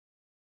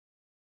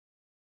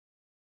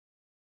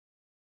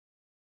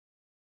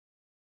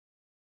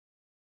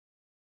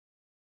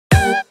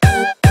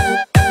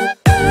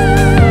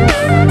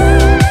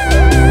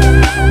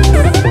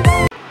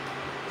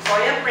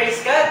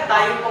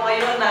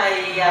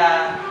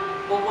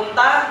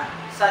pupunta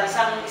sa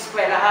isang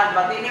eskwelahan.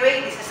 But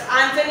anyway, this is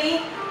Anthony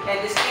and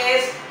this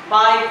is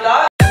my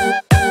vlog.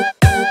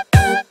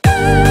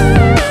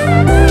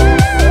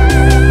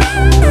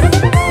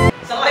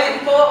 So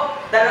ngayon po,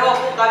 dalawa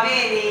po kami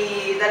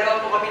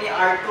ni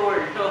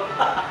Arthur.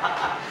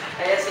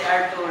 Kaya si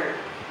Arthur.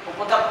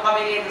 Pupunta po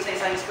kami ngayon sa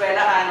isang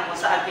eskwelahan kung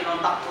saan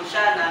pinontak po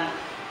siya ng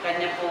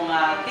kanya pong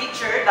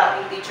teacher,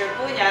 dating teacher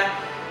po niya.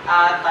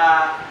 At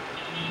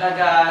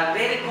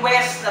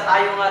nag-request na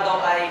tayo nga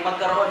daw ay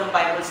magkaroon ng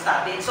Bible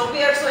study. So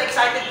we are so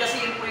excited kasi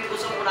yun po yung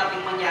gusto po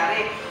natin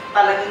mangyari.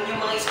 Talagang yung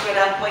mga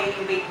eskwelahan po ay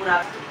invade po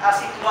natin as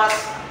it was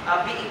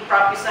being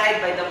prophesied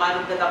by the man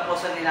of God,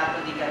 Apostle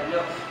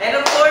ANTHONYBATO-ON. And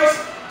of course,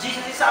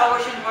 Jesus is Our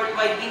Shield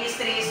Worldwide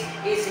Ministries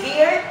is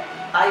here.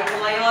 Tayo po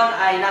ngayon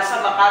ay nasa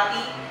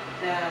Makati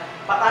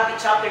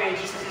chapter ng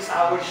Jesus is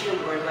Our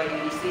Shield Worldwide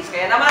Ministries.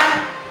 Kaya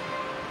naman,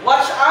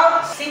 watch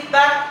out, sit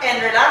back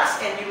and relax,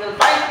 and you will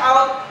find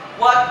out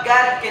what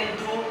God can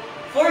do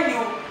for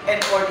you and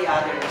for the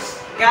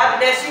others.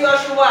 God bless you as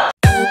you watch.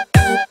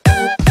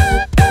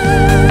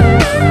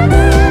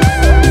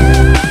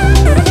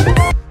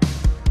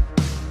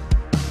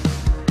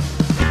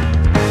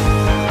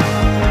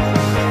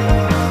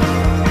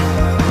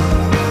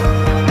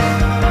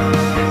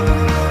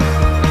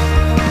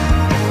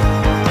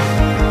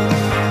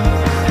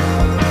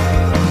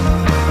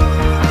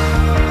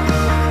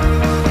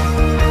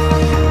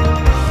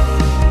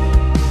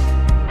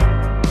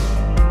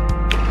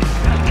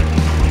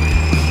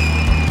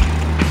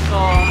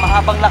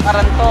 Habang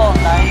lakaran to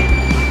dahil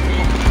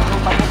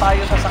bago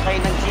tayo sasakay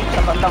ng jeep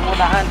sa bandang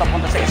unahan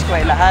papunta sa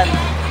eskwelahan,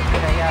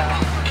 kaya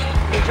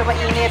medyo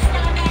mainit,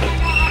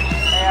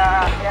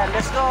 kaya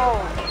let's go.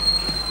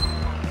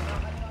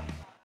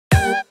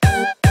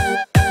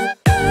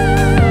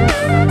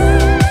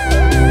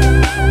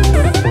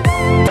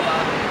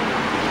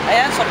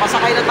 Ayan, so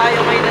pasakay na tayo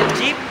ngayon ng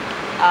jeep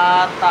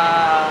at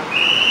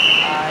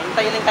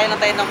hintayin lang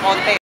tayo ng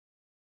konti.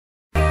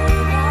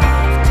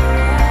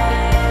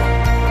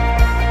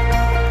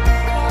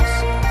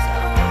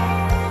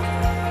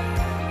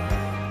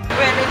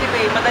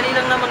 Madali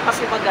lang naman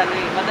kasi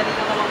madali lang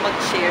naman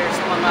mag-share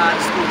sa mga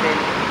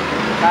student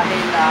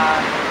dahil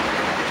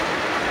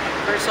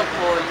first of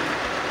all,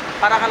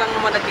 para ka lang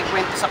naman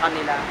nagkikwento sa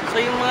kanila.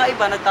 So yung mga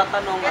iba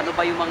nagtatanong ano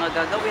ba yung mga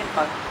gagawin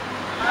pag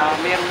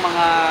mayroong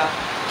mga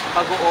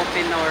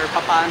pag-open or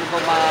paano ba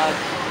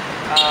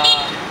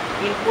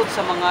mag-input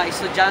sa mga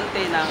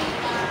estudyante ng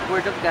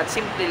Word of God.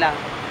 Simple lang.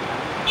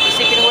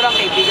 Isipin mo lang,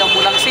 kaibigan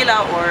mo lang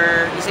sila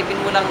or isipin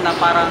mo lang na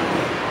parang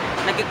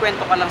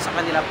nagkikwento ka lang sa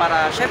kanila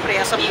para, syempre,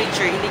 as a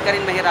preacher, hindi ka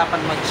rin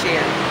mahirapan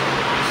mag-share.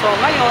 So,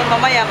 ngayon,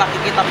 mamaya,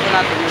 makikita po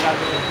natin yung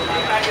gagawin po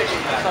natin.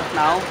 As of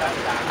now,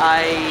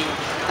 ay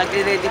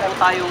nagre-ready po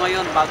tayo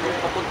ngayon bago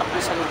pupunta po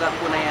sa lugar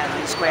po na yan,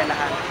 ang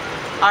eskwelahan.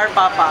 Our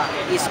Papa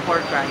is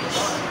for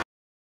Christ.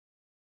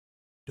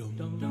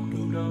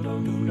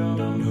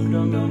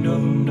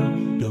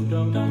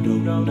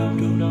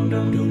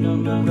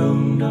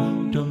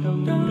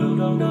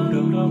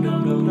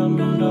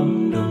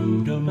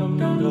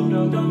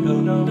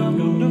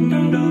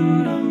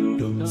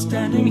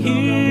 Standing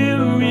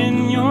here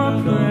in your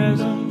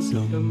presence,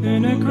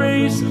 in a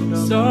grace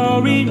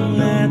so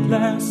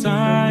relentless,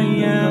 I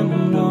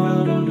am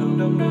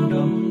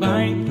one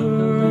by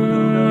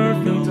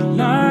perfect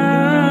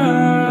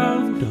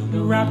love,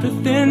 wrapped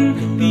within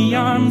the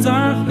arms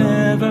of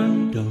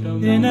heaven,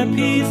 in a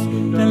peace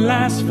that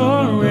lasts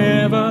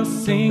forever,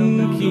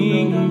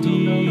 sinking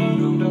deep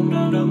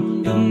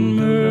in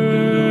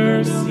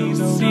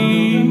mercy's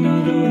sea,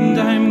 and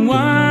I'm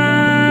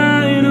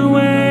wide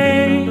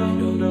awake,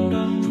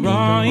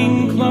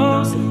 drawing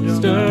close,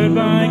 stirred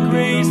by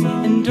grace,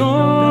 and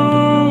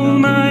all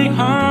my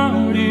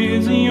heart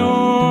is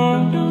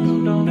yours.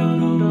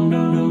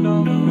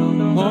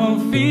 All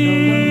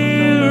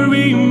fear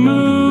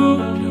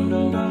removed,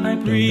 I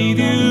breathe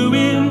you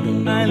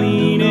in, I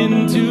lean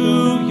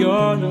into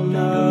your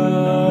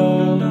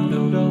love.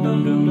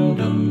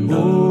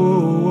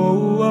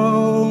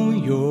 Oh,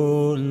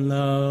 your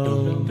love.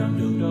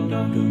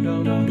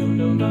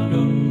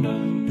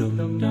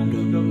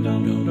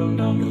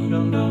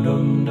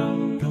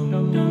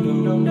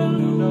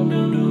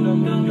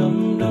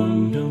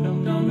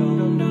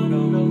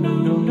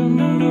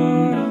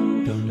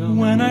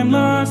 When I'm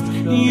lost,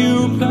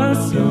 you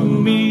pursue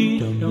me.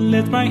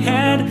 Lift my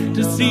head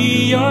to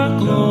see your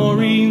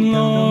glory,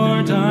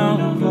 Lord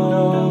of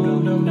all.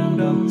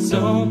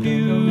 So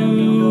beautiful.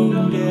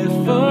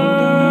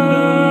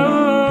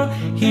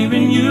 Here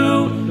in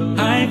you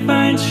I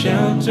find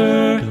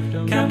shelter,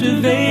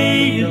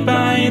 captivated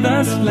by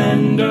the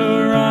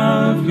splendor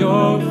of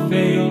your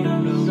face,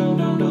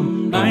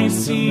 my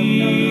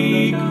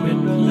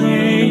secret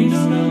place,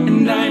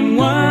 and I'm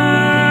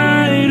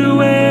wide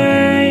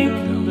awake,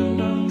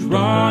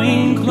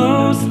 drawing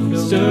close,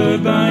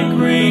 stirred by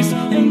grace,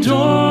 and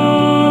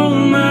all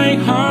my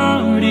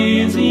heart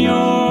is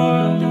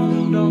yours.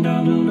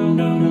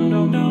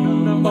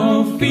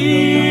 All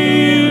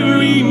fear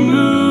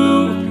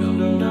removed,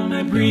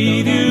 I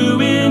breathe you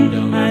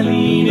in, I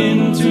lean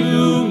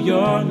into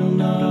your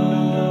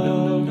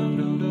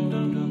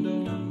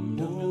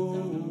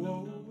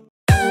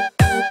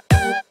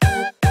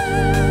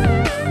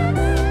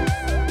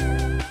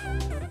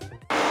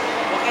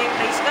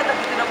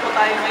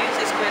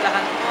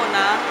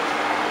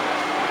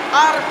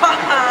Arpa!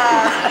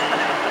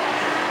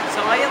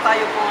 So ngayon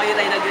tayo po ngayon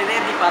ay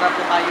nagre-ready para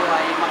po tayo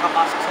ay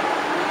makapasok sa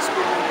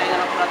school. Hintay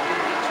na lang po natin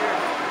yung picture.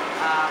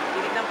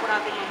 Tinignan po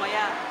natin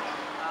mamaya.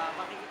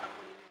 Makikita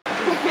po ninyo.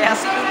 Kaya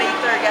see you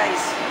later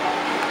guys.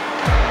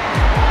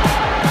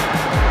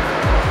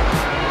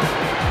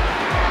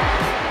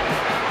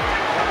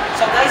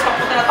 So guys,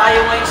 papunta na tayo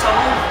ngayon sa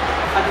room.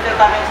 Andito na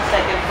tayo sa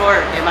second floor.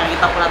 Kaya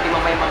makikita po natin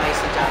mamaya mga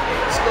estudyante.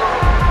 Let's go!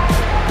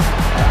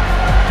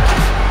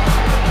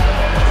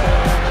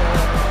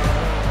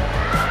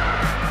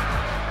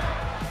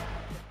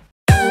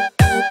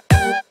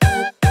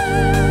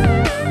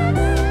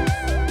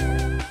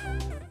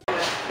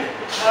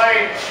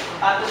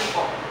 Anthony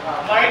po.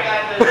 Mark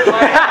Anthony.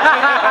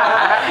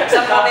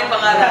 Isang po yung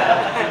pangalan.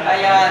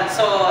 Ayan.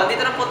 So,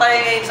 andito na po tayo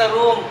ngayon sa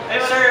room.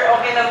 Sir,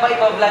 okay lang ba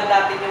i-vlog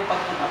natin yung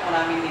pagpunta po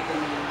namin dito?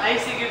 Ay,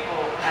 sige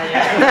po.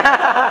 Ayan.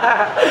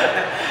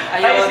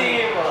 Ayun. Ay,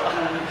 sige po.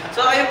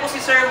 So, ayun po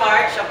si Sir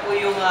Mark. Siya po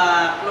yung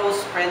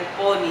close friend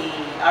po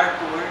ni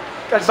Arthur.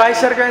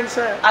 Advisor ko yun,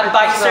 sir.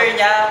 Advisor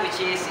niya, which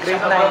is... Grade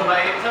Sa 9.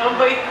 mabait. Sa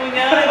mabait po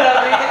niya.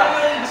 Grabe.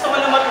 Gusto ko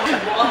na matulog.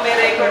 Mukhang may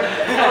record.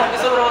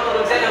 Gusto mo na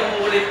matulog siya,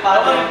 umulit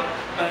pa.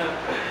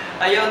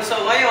 Ayun, so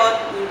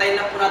ngayon, hintayin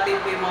na po natin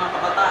po yung mga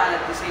kabataan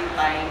at the same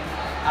time.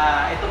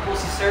 Ito po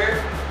si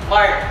Sir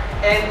Mark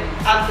and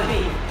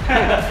Anthony.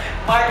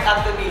 Mark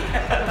Anthony.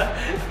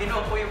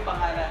 Binuo po yung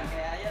pangalan.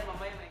 Kaya ayan,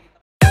 mamaya makikita.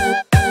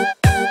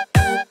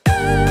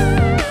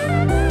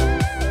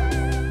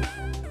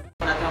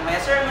 Natin mamaya.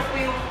 Sir, ano po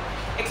yung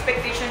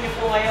expectation niyo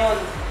po ngayon?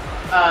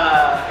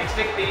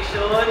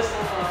 Expectations.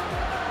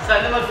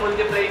 Sana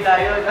mag-multiply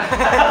tayo.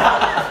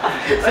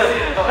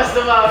 Mas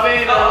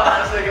dumami, no?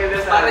 Mas maganda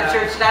sana. Para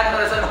church lang,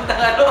 para sa mga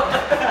ano.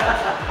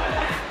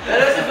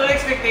 Pero siguro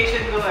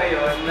expectation ko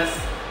ngayon, mas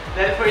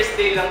dahil first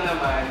day lang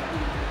naman,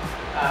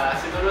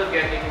 siguro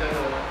getting to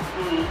know.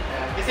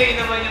 Kasi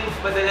yun naman yung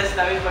madalas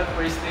namin pag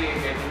first day,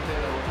 getting to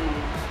know.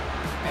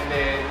 And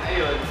then,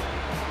 ayun,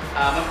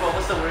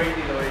 mag-focus sa word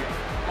ni Lord.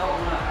 Oo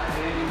nga.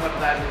 Ayun,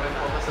 importante,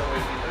 mag-focus sa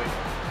word ni Lord.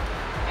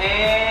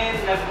 And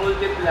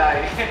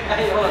nag-multiply.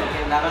 Ayun,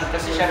 kailangan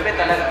kasi syempre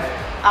talaga.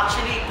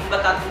 Actually, kung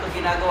ba't natin ito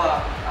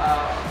ginagawa,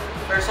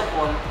 first of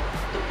all,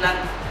 to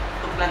plant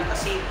a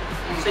seed.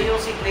 So yung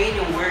seed na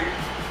yun, yung word.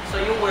 So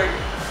yung word,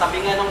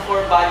 sabi nga ng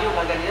core value,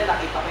 kaganina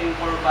nakita ko yung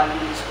core value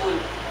ng school,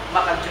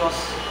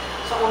 maka-Diyos.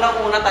 So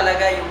unang-una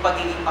talaga yung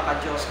pagiging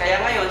maka-Diyos. Kaya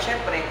ngayon,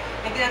 syempre,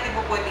 hindi natin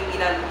po pwedeng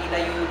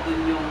ilayo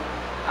dun yung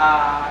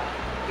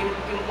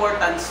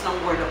importance ng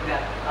Word of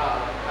God.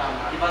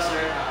 Tama. Diba,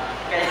 sir?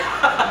 Kaya,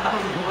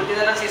 buti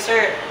na lang si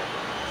Sir.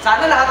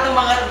 Sana lahat ng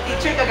mga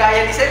teacher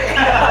kagaya ni Sir eh.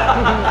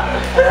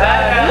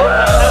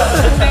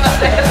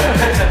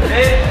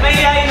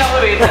 Mahihayin ako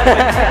rin.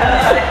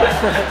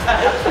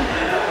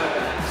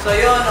 So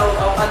yun,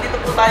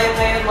 andito po tayo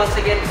ngayon once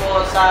again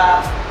po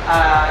sa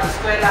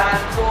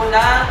eskwelahan po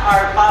ng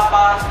Our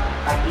Papa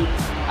Taguig.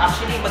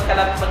 Actually,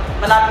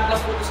 malapit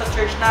lang po sa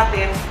church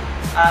natin.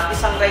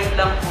 Isang ride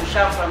lang po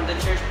siya from the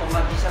church po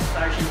Mag-Jesus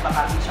Starship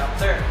Makati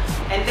Chapter.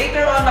 And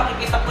later on,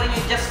 makikita po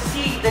niyo, just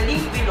see the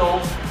link below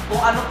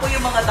kung ano po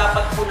yung mga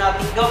dapat po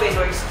natin gawin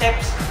or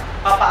steps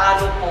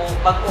papaano po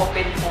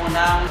pag-open po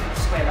ng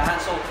eskwelahan.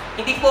 So,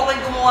 hindi po ako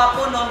yung gumawa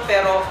po nun,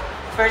 pero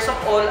first of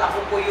all,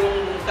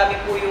 kami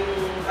po yung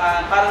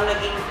parang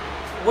naging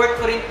work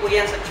ko rin po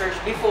yan sa church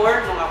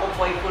before, nung ako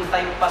po ay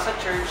full-time pa sa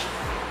church.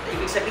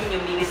 Ibig sabihin,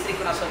 yung ministry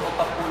ko nasa loob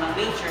pa po ng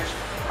main church,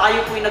 tayo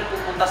po yung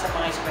nagpupunta sa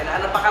mga eskwelahan.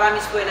 Napakaraming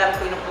eskwelahan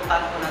po yung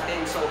napuntahan po natin.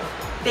 So,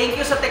 thank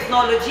you sa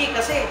technology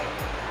kasi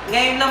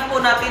ngayon lang po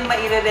natin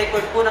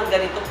maire-record po ng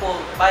ganito po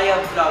via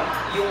vlog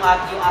yung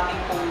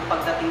ating pong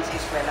pagdating sa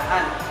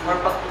eskwelahan or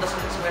pagpunta sa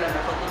eskwelahan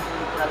na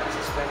pagtutulong po natin sa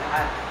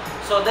eskwelahan.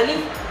 So, the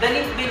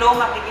link below,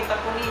 makikita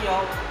po ninyo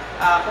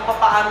kung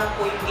paano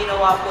po yung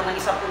ginawa po ng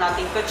isa po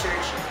nating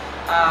ka-church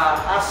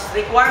as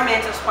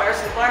far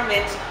as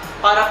requirements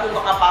para po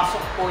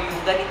makapasok po yung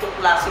ganitong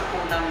klase po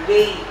ng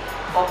way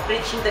of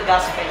preaching the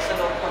gospel sa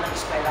loob po ng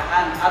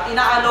eskwelahan. At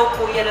ina-allow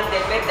po yan ng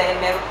DepEd dahil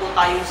meron po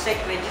tayong SEC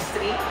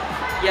registry.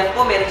 Yan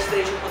po, may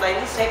registration po tayo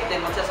ng SEC,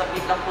 then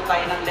magsasubmit lang po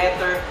tayo ng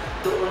letter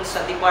doon sa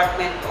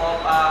Department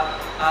of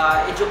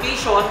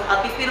Education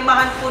at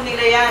pipirmahan po nila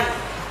yan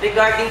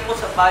regarding po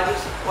sa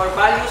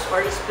values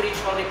or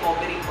spiritual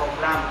recovery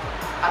program.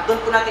 At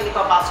doon po natin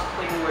ipapasok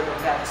po yung Word of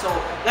God. So,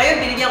 ngayon,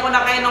 binigyan ko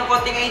na kayo ng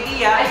konting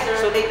idea.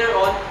 So, later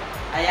on,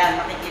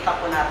 ayan, makikita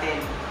po natin.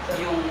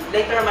 Yung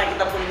later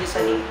makikita po ninyo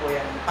sa link po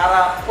yan.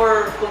 Para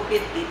for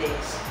complete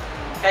details.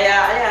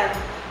 Kaya, ayan.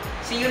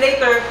 See you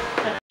later!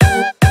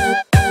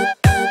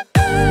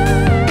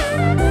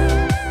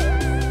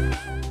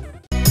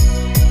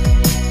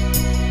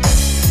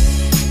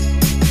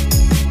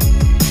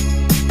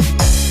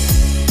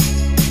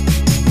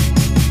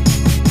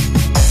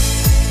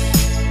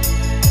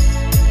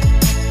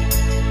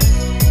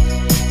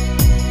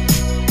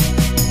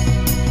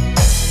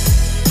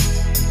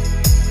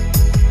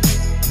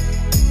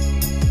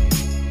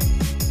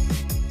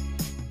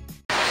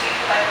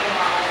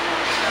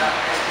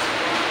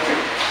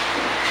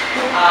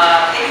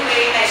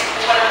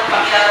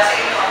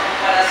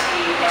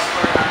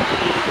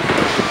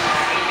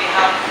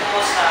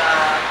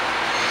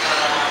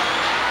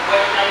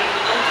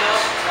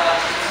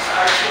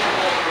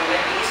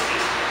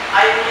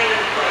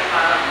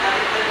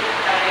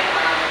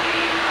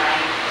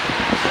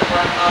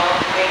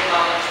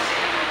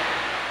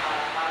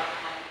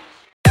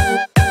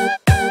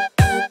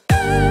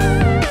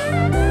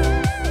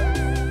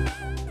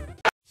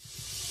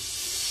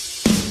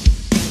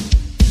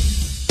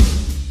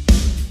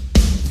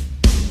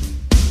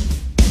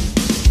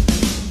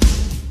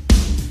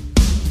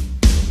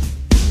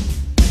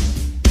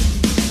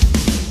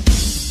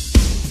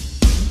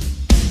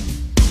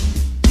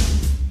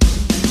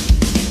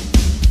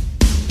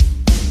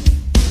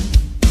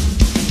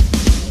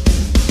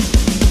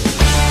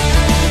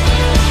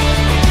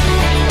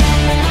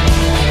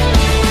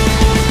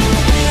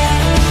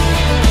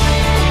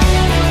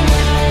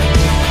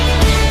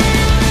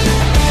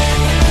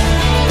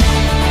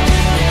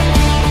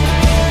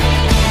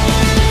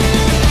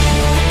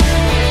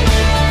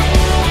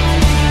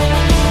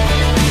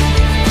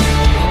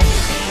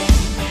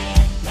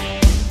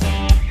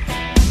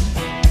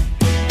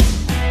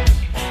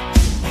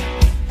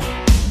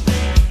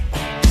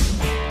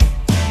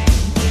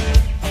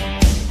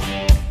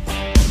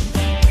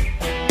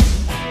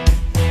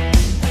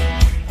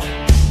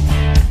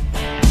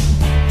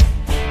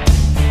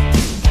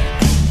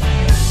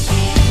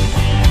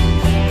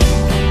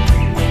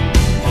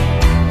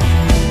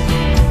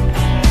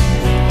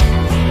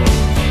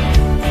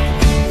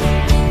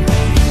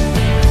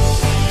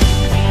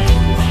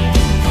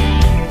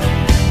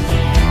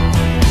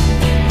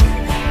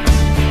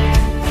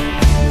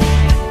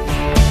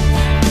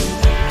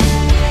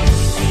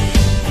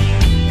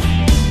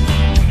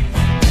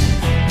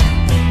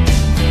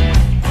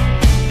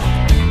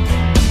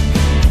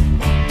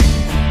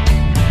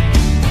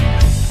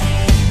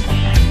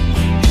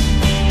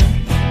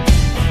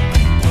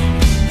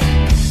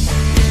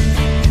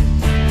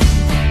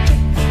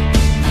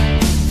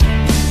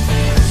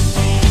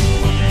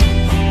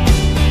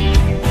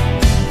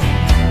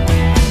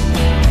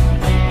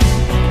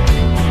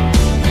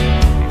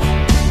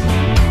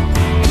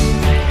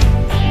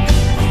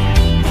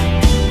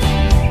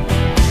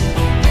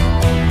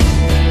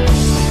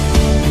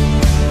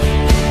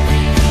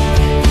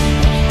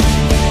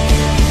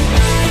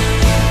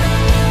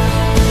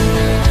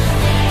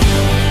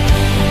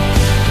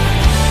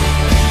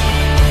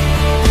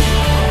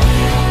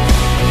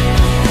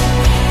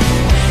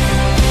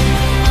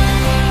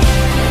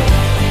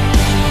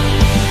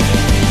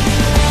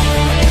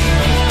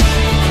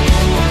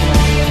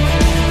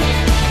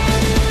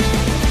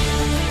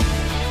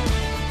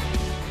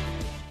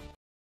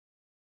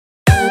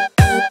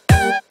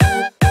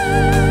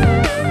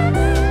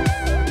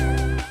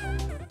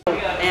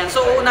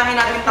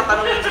 namin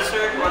tatanungin si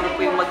Sir kung ano po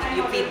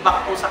yung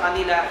feedback po sa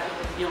kanila,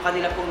 yung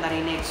kanila pong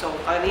narinig. So,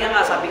 kanina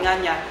nga, sabi nga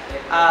niya,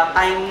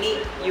 timely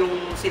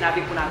yung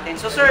sinabi po natin.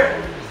 So, Sir,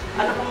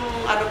 ano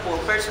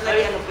po,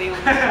 personally, ano po yung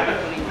sabi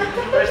po ninyo?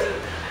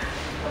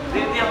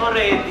 Hindi ako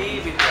ready.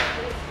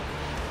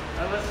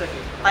 Ano sabi?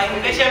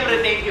 Hindi,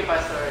 syempre, thank you,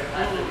 Pastor.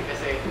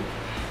 Kasi,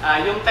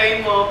 yung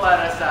time mo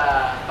para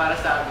sa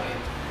amin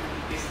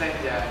is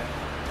nandyan.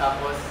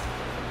 Tapos,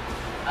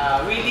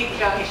 willing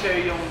kang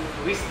i-share yung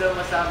wisdom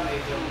mo sa amin,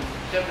 yung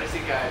syempre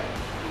si God.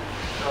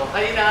 So,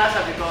 kanina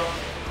sabi ko,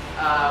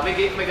 may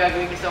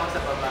gagawin kasi ako sa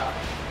baba.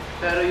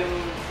 Pero yung,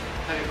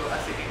 sabi ko,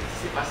 sige,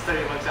 si Pastor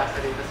yung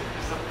magsasalita si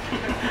Pastor.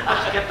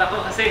 Akit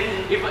ako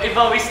kasi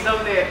iba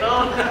wisdom nito.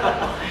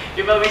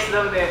 Iba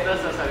wisdom nito.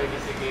 So, sabi ko,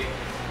 sige.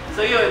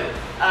 So, yun.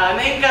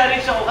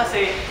 Na-encourage ako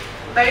kasi,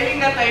 timing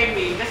na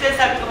timing. Kasi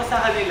sabi ko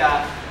sa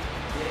kanila,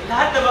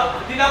 lahat na ba?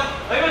 Hindi na,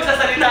 ay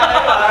magsasalita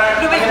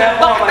kayo.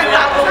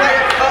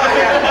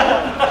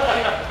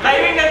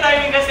 Timing na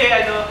timing kasi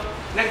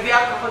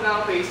nag-deact ako ng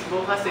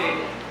Facebook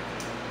kasi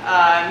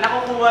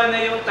nakukuha na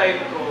yung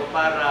time ko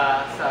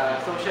para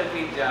sa social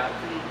media.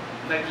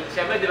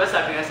 Siyempre, di ba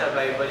sabi nga sa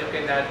Bible, you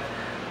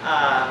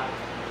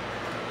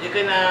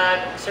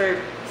cannot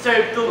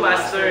serve two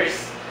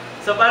masters.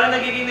 So parang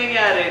nagiging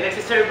nangyari,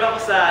 nagsiserve ako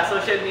sa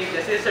social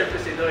media, siniserve ko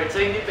si Lord.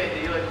 So hindi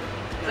pwede yun.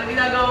 So ang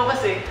ginagawa ko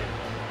kasi,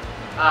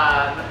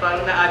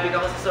 parang na-addict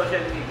ako sa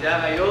social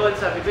media. Ngayon,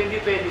 sabi ko, hindi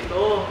pwede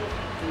to.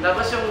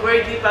 Tapos yung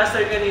word ni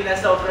Pastor kanina,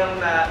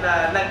 sobrang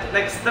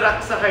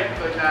nag-struck sa heart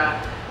ko na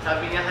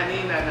sabi niya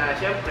kanina na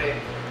syempre,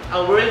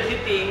 a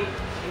worldly thing,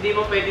 hindi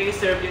mo pwedeng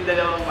i-serve yung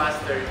dalawang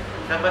master.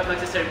 Dapat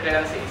magsiserve ka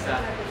lang sa isa.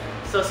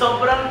 So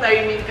sobrang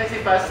timing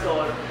kasi,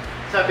 Pastor.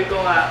 Sabi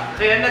ko nga,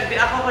 kaya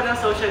nag-deact ako ng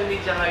social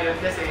media ngayon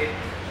kasi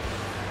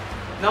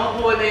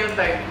nakukuha na yung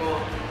time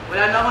ko.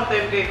 Wala na akong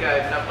time kay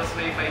God, tapos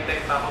may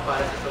time pa ako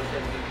para sa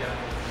social media.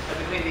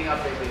 Sabi ko, hindi nga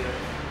pwede yun.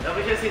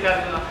 Tapos siya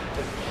sinabi ko,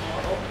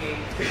 okay.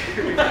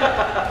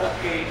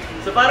 Okay.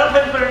 So parang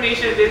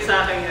confirmation din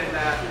sa akin yun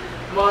na,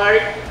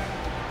 Mark,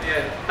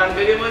 ayan,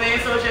 tanggalin mo na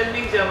yung social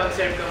media,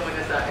 mag-serve ka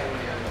muna sa akin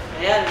ngayon.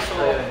 Ayan, so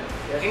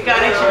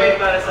encouragement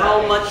para sa akin.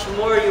 How much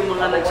more yung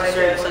mga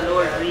nag-serve sa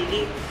Lord,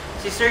 really?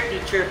 Si Sir,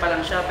 teacher pa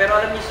lang siya. Pero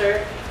alam niyo,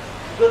 Sir,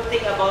 good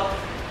thing about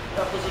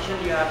the position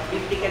you have,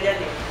 biblical yan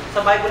eh.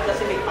 Sa Bible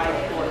kasi may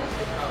 5 calls.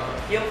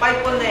 Yung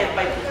 5 call na yan,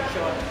 5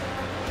 position.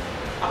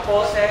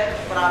 Apostle,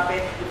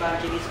 prophet,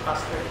 evangelist,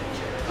 pastor,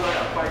 teacher. You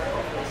are a part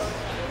of this.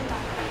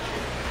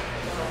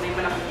 So, may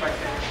malaking part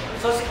ka.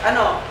 So,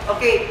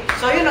 okay.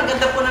 So, yun, ang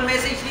ganda po ng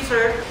message ni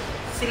Sir.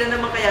 Sila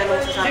naman kaya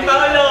magsasabi. Si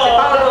Paolo!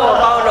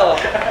 Paolo!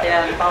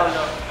 Ayan,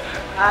 Paolo.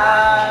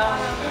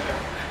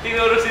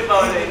 Tinuro si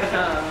Paolo.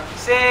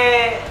 Kasi,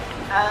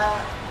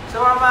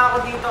 sumama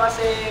ako dito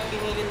kasi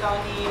pinilit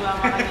ako ni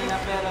Mama kanina,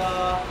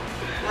 pero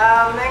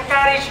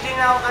na-encourage din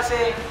ako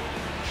kasi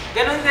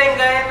ganun din,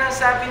 gaya ng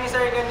sabi ni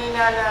Sir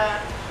kanina na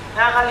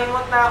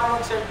nakakalimot na ako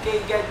mag-serve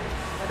kay God.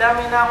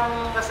 Madami na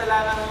akong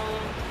kasalanang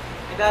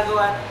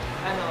nagagawa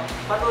at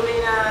patuloy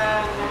na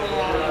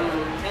nangyayari.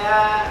 Kaya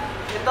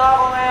ito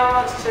ako ngayon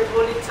mag-serve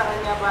ulit sa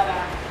Kanya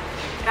para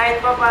kahit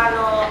pa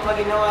paano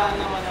maginawaan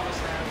naman ako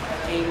sa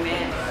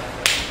Amen.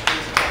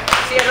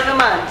 Si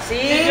naman?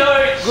 Si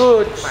George!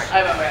 Good.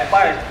 Ay, mamaya.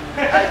 Bart.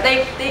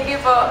 Thank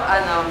you po,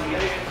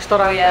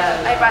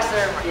 Kuya. Ay,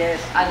 Pastor. Yes.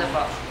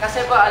 Po.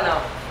 Kasi po,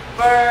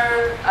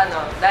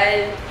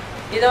 dahil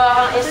ginawa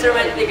kang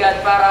instrument ni God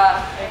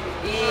para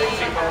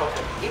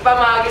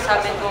ipamahagi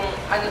sa amin kung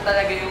ano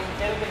talaga yung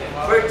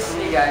words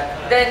ni God.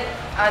 Then,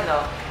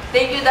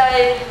 thank you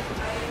dahil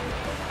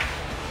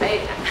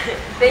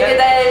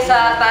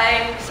sa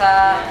time,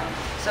 sa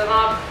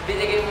mga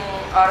binigay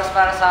mong oras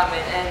para sa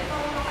amin. And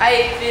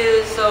I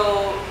feel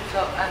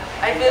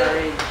I feel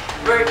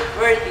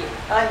worthy.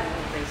 Ay,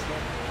 praise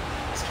God.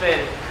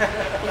 Spell.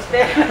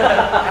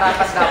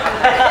 Karapat dapat.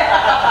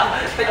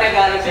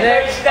 Pinagaling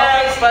siya. Next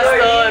dance, Pastor.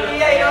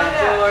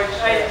 George.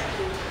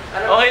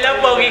 Okay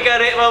lang,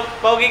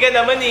 pogi ka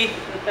naman eh.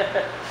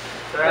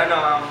 Sir,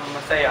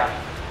 masaya.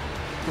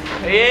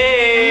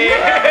 Yay!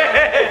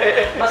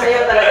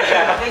 Masaya talaga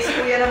siya. Okay, si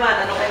Kuya naman.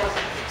 Ano kayo?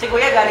 Si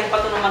Kuya galing pa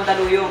to ng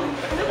Mandaluyong.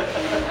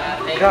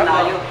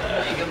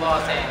 Thank you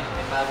po kasi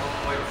may bagong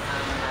words na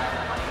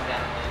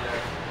napakinggan ni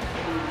Lord.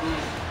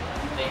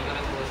 Thank you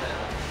rin po sa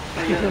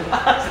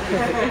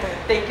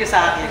Thank you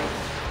sa akin.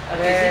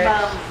 Okay, si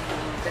Ma'am.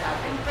 Si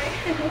atin.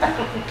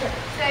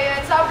 So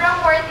yun,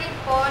 sobrang worth it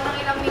po ng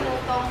ilang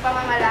minutong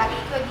pamamalagi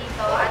ko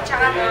dito. At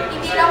saka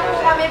hindi lang po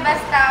kami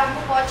basta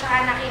umupo at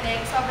saka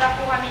nakinig. Sobrang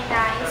po kami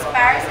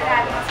na-inspire sa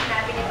lahat ng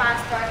sinabi ni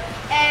Pastor.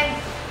 And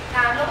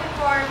looking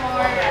for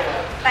more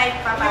time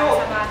pa para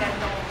sa mga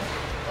gantong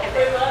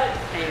event.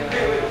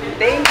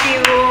 Thank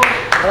you!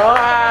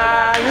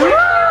 Rohan!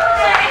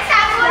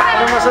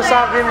 Ano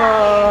masasabi mo?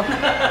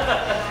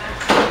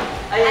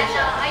 Ayun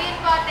siya. Ayun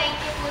po, thank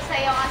you po sa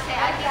iyo kasi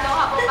dito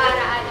ka po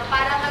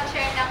para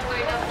mag-share ng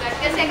word of God.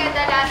 Kasi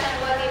kadalasan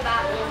po, di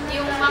ba,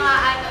 yung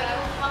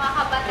mga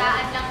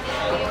kabataan lang din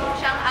po yung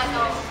siyang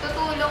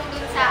tutulong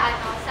dun sa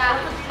sa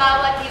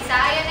bawat isa.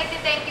 Ayun,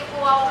 nagti-thank you po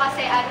po ako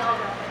kasi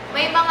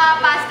may mga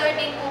pastor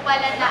din po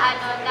pala na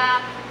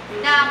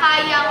na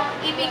kayang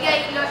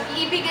ibigay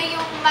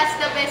yung mas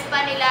the best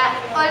pa nila.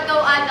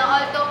 Although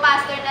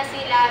pastor na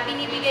sila,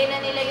 binibigay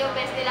na nila yung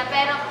best nila,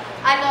 pero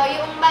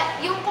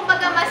yung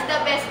kumbaga mas the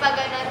best pa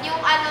ganun,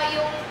 yung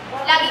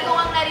lagi ko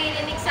ang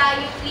naririnig sa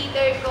youth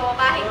leader ko,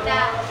 kahit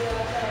na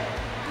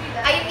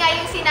ayun nga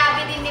yung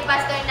sinabi din ni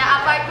pastor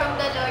na apart from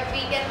the Lord,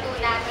 we can do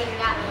nothing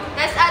nga.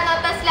 Tas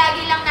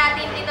lagi lang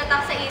natin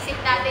itatak sa isip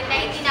natin na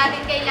hindi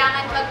natin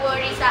kailangan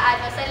mag-worry sa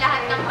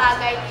lahat ng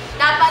bagay.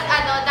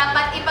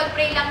 Dapat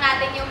ipag-pray lang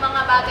natin yung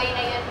mga bagay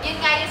na yun. Yun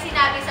nga yung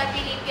sinabi sa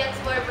Philippians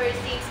 4 verse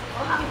 6.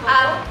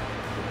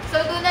 So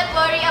do not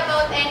worry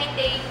about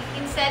anything,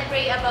 instead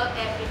pray about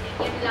everything.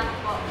 Yun lang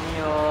po.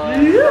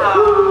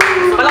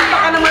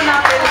 Palakpakan naman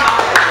natin.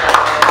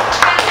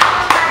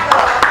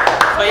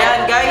 So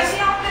yan guys,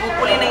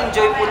 hopefully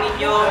na-enjoy po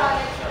ninyo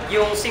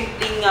yung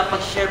simpleng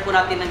pag-share po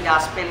natin ng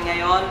gospel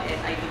ngayon, and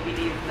I do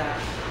believe na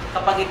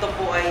kapag ito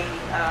po ay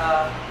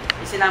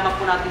isinama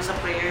po natin sa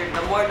prayer,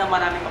 the more na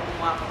marami pa po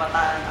mga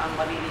kabataan ang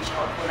mali-reach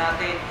out po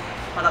natin,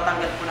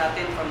 matatanggal po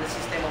natin from the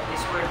system of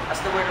this world. As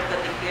the word of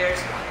God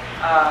declares,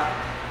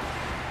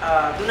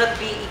 do not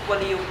be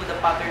equally yoked to the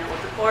pattern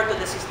or to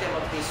the system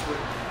of this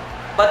world,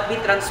 but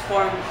be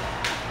transformed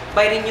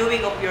by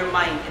renewing of your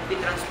mind and be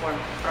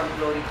transformed from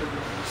glory to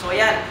glory. So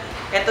ayan,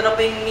 ito na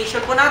po yung mission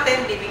po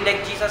natin, living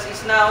like Jesus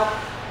is now,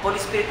 Holy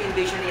Spirit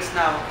invasion is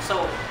now.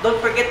 So don't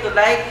forget to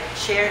like,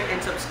 share, and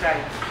subscribe.